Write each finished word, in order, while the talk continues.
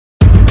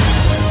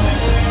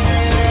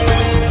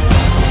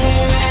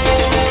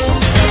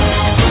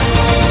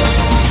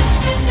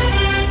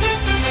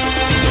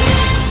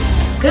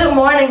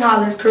morning,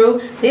 Hollis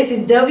crew. This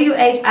is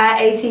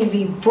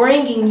WHIA-TV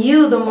bringing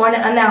you the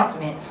morning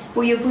announcements.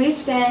 Will you please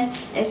stand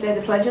and say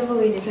the Pledge of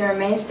Allegiance and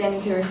remain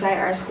standing to recite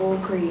our school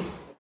creed?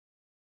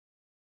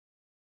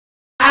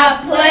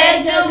 I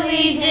pledge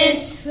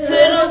allegiance to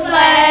the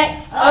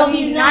flag of the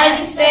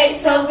United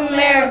States of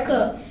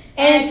America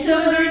and to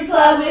the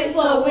republic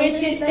for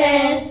which it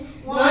stands,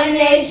 one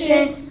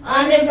nation,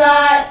 under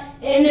God,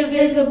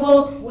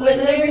 indivisible, with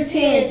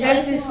liberty and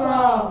justice for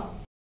all.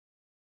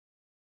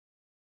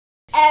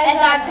 As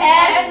I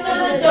pass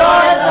through the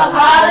doors of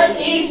Hollis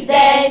each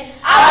day,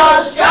 I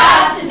will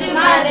strive to do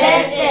my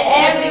best in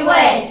every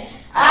way.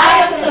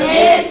 I am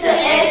committed to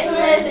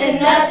excellence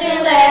and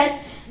nothing less,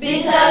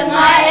 because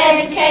my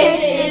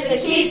education is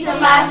the key to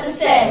my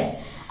success.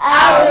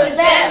 I will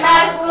respect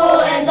my school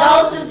and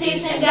those who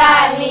teach and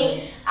guide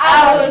me.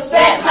 I will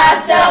respect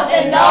myself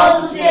and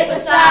those who sit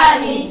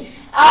beside me.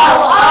 I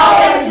will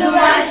always do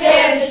my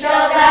share to show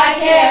that I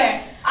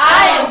care.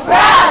 I am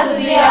proud to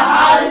be a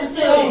Hollis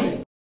student.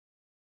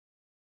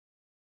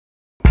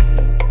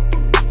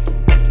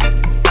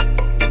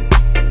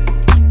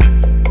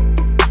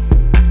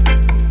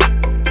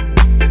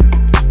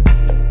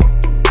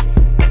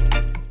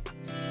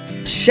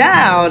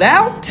 Shout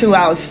out to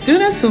our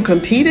students who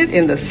competed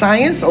in the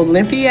Science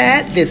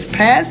Olympiad this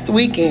past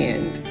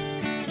weekend.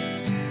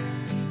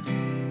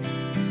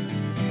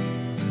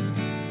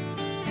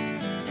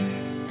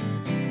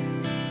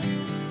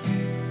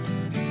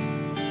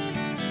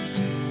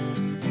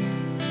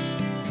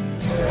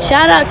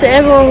 Shout out to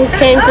everyone who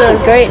came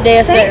to a great day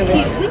of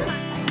service.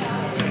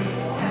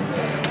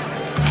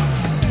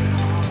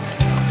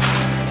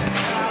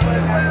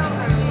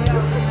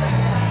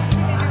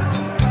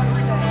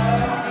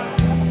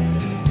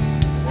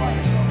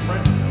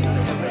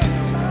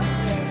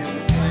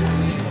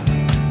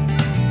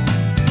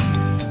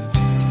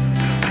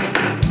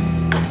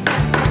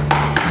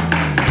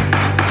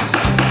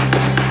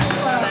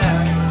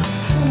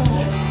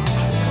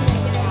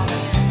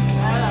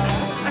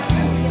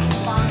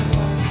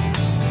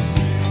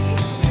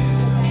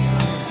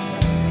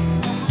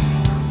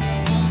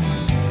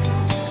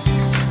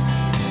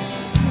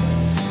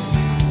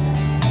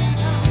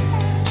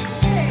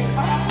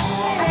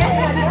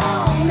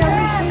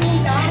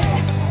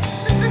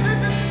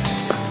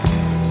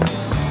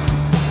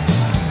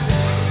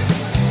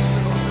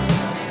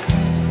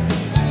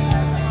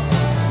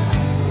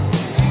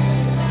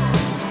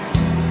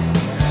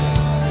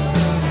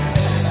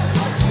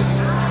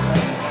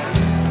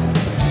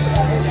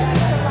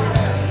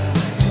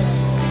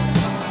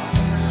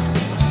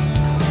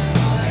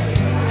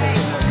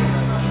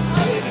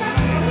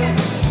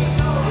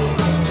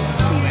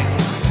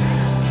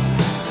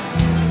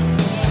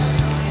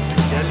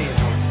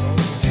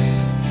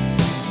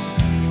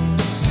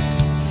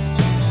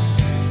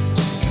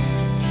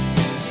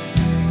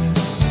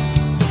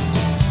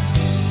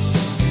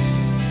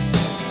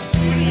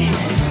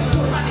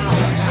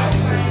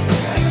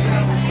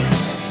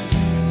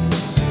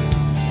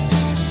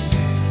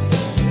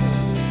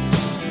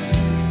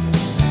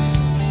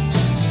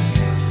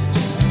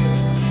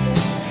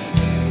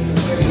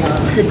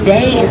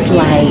 Today is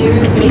like,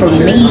 for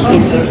me,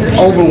 it's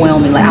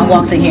overwhelming. Like, I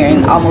walked in here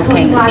and almost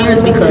came to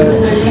tears because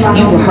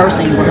you rehearse,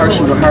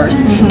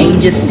 and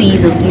you just see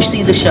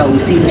the show, you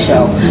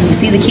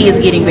see the kids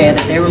getting better,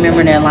 they're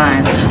remembering their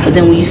lines. But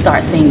then when you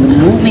start seeing the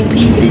moving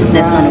pieces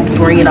that's gonna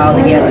bring it all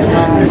together,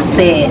 the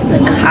set, the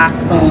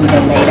costumes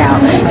are laid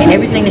out, and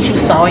everything that you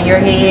saw in your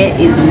head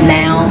is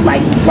now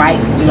like right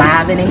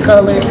live and in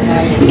color.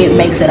 It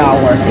makes it all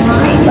worth it for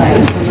me.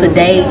 Like,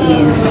 today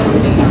is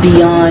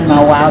beyond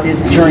my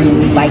wildest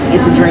dreams. Like,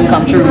 it's a dream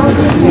come true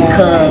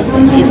because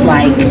it's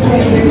like,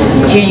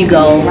 here you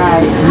go,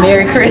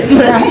 Merry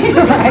Christmas. Right.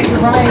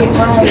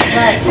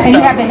 And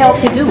you have the help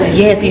to do it.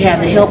 Yes, you have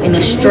the help, and the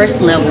stress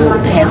level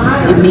has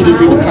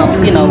immediately become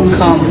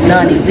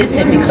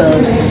non-existent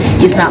because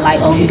it's not like,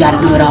 oh, you got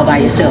to do it all by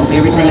yourself.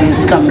 Everything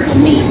is coming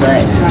from me.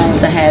 But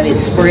to have it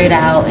spread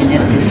out and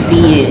just to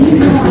see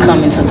it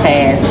come into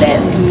pass,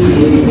 that's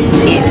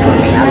it for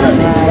me. I love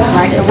it.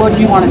 Right. So what do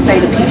you want to say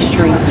to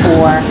Peachtree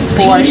for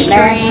last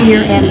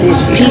year and this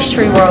year?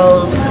 Peachtree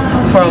Roads,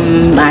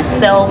 from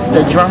myself,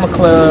 the drama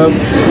club,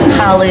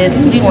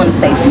 Hollis, we want to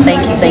say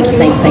thank you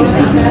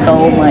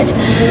so much.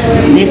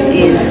 This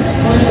is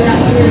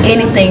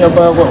anything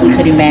above what we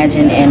could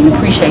imagine, and we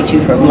appreciate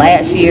you from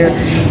last year,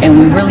 and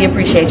we really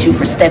appreciate you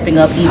for stepping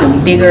up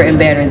even bigger and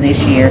better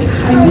this year.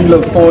 We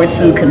look forward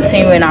to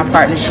continuing our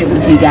partnership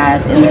with you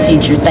guys in the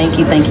future. Thank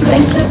you.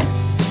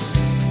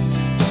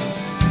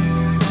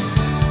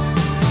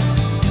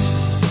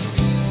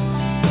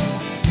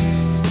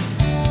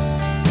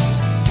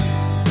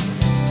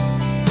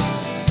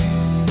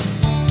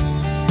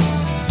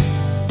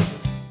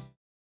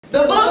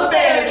 The book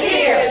fair is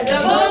here! The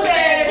book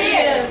fair is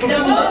here! The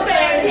book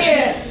fair is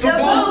here! The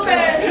book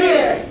fair is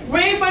here!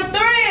 Read for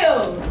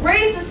thrills!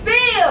 Read for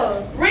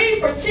spills! Read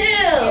for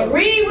chills! And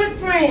read with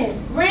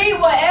friends! Read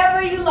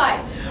whatever you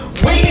like!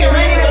 We can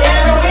read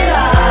whatever we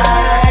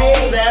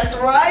like! That's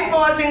right,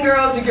 boys and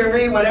girls. You can can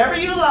read whatever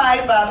you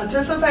like by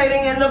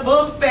participating in the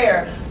book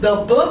fair.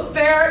 The book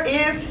fair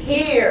is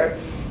here.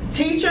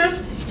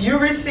 Teachers, you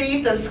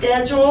received a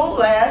schedule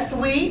last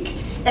week,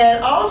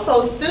 and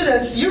also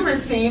students, you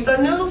received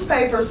a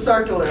newspaper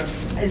circular.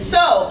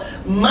 So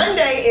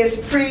Monday is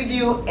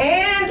preview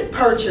and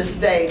purchase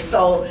day.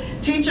 So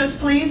teachers,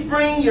 please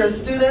bring your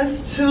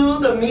students to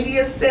the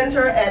media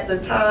center at the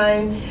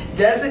time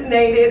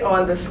designated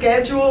on the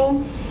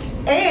schedule.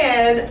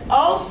 And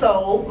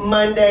also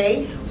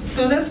Monday,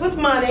 students with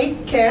money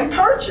can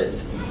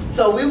purchase.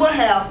 So we will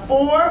have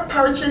 4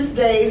 purchase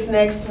days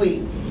next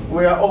week.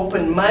 We're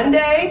open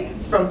Monday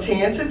from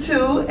 10 to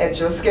 2 at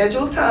your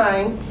scheduled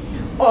time.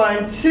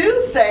 On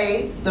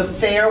Tuesday, the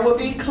fair will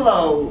be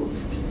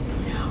closed.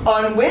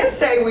 On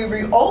Wednesday, we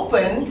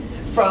reopen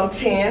from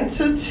 10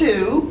 to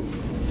 2,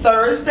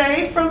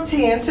 Thursday from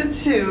 10 to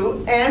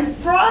 2, and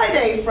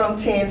Friday from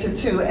 10 to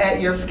 2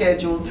 at your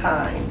scheduled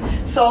time.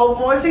 So,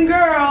 boys and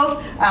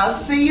girls, I'll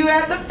see you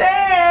at the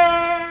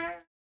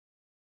fair.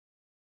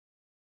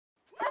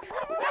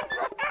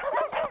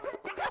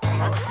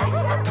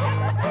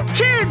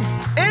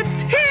 Kids,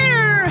 it's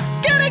here!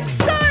 Get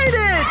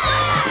excited!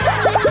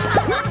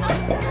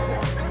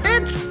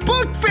 It's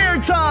book fair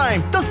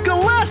time! The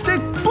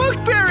Scholastic Book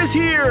Fair is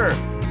here!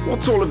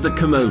 What's all of the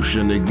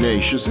commotion,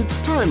 Ignatius? It's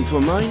time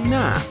for my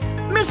nap.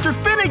 Mr.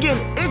 Finnegan,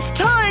 it's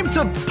time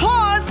to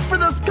pause for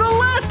the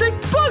Scholastic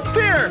Book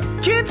Fair!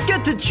 Kids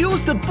get to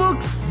choose the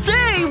books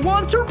they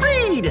want to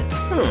read!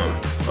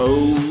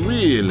 Oh,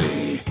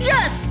 really?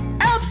 Yes,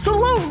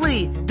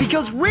 absolutely!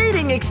 Because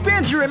reading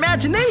expands your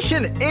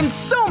imagination in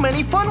so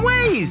many fun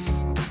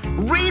ways!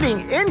 Reading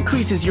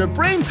increases your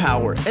brain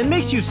power and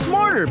makes you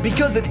smarter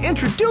because it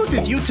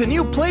introduces you to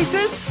new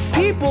places,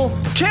 people,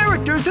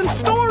 characters, and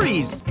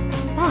stories.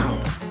 Wow,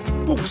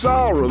 books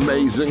are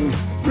amazing.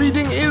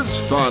 Reading is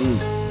fun.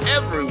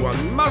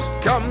 Everyone must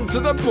come to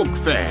the book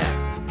fair.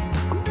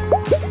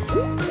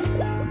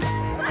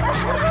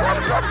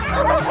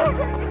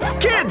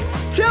 Kids,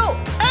 tell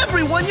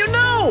everyone you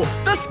know!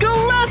 The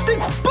Scholastic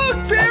Book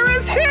Fair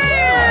is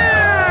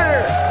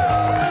here!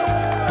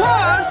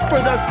 Pause for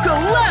the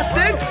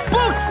Scholastic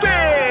Book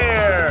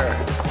Fair!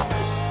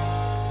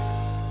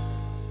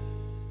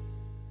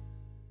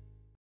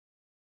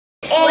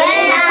 It's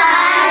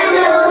time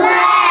to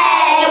play.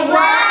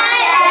 What's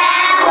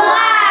that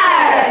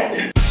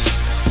word?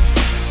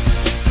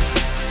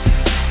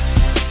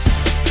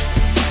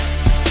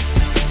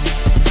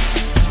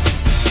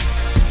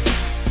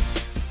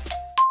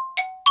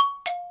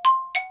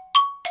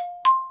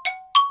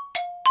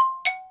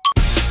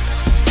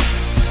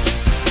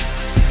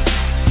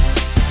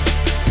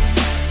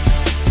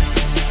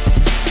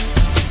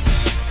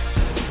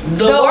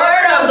 The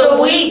word of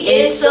the week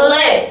is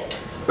select.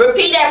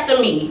 Repeat after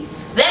me.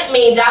 That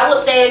means I will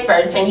say it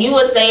first and you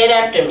will say it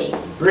after me.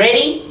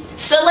 Ready?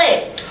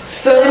 Select.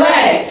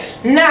 Select.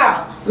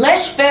 Now,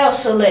 let's spell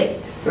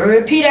select.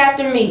 Repeat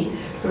after me.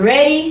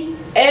 Ready?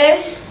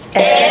 S.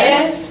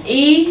 S.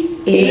 E.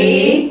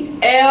 E.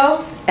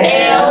 L.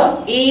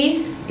 L.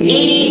 E.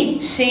 E.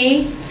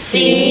 C.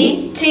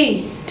 C.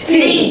 T.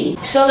 T.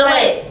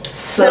 Select.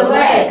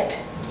 Select.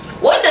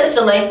 What does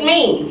select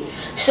mean?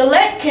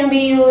 Select can be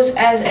used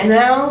as a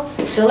noun,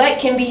 select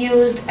can be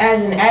used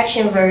as an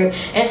action verb,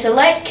 and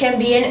select can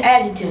be an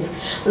adjective.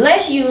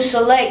 Let's use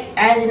select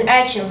as an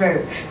action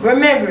verb.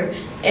 Remember,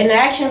 an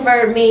action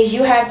verb means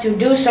you have to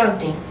do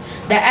something.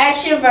 The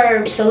action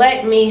verb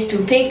select means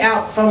to pick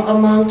out from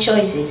among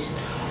choices.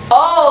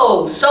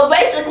 Oh, so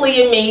basically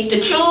it means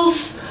to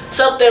choose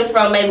something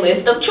from a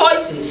list of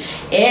choices.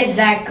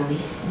 Exactly.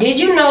 Did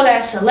you know that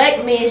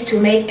select means to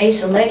make a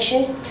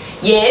selection?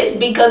 Yes,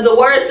 because the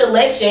word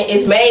selection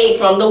is made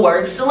from the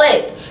word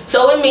select,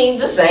 so it means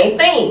the same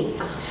thing.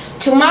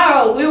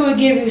 Tomorrow we will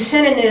give you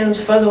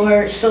synonyms for the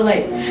word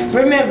select.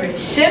 Remember,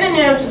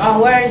 synonyms are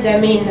words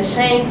that mean the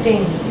same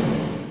thing.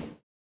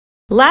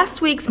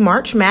 Last week's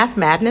March Math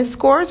Madness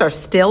scores are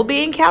still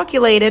being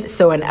calculated,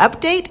 so an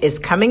update is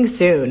coming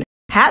soon.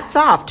 Hats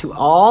off to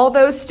all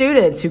those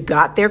students who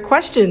got their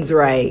questions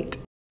right.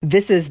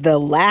 This is the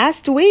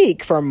last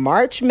week for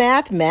March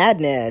Math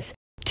Madness.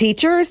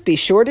 Teachers, be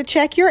sure to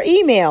check your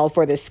email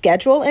for the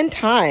schedule and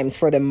times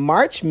for the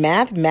March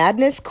Math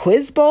Madness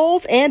quiz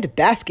bowls and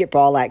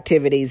basketball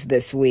activities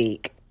this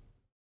week.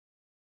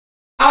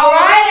 All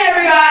right,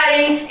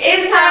 everybody,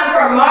 it's time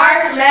for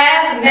March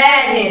Math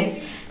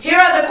Madness. Here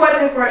are the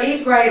questions for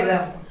each grade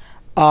level.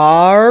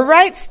 All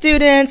right,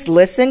 students,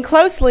 listen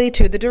closely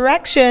to the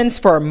directions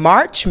for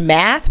March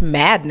Math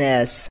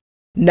Madness.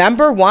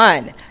 Number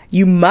 1,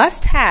 you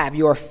must have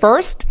your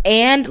first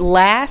and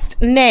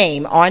last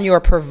name on your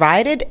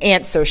provided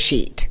answer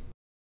sheet.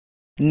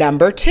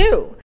 Number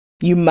 2,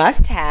 you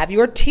must have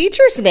your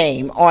teacher's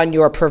name on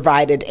your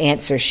provided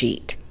answer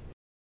sheet.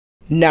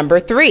 Number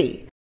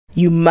 3,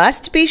 you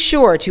must be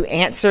sure to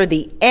answer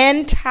the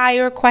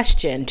entire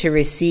question to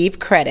receive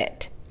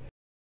credit.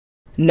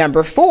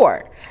 Number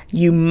 4,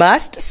 you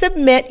must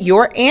submit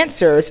your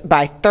answers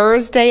by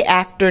Thursday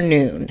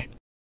afternoon.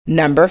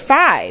 Number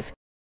 5,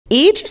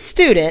 Each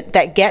student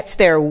that gets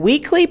their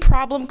weekly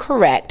problem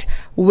correct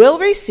will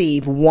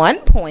receive 1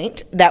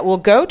 point that will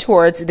go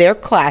towards their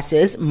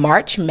class's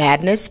March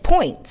Madness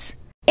points.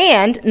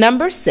 And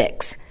number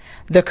 6,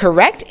 the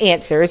correct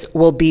answers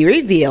will be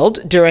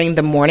revealed during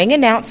the morning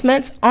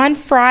announcements on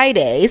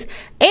Fridays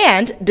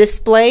and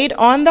displayed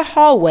on the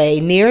hallway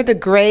near the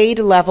grade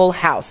level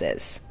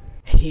houses.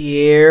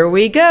 Here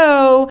we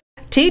go.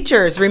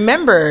 Teachers,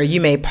 remember, you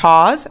may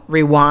pause,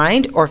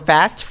 rewind, or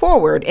fast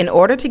forward in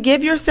order to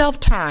give yourself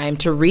time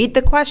to read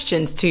the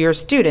questions to your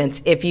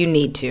students if you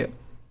need to.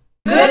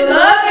 Good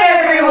luck,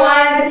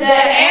 everyone. The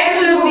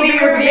answers will be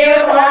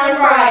revealed on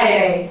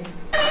Friday.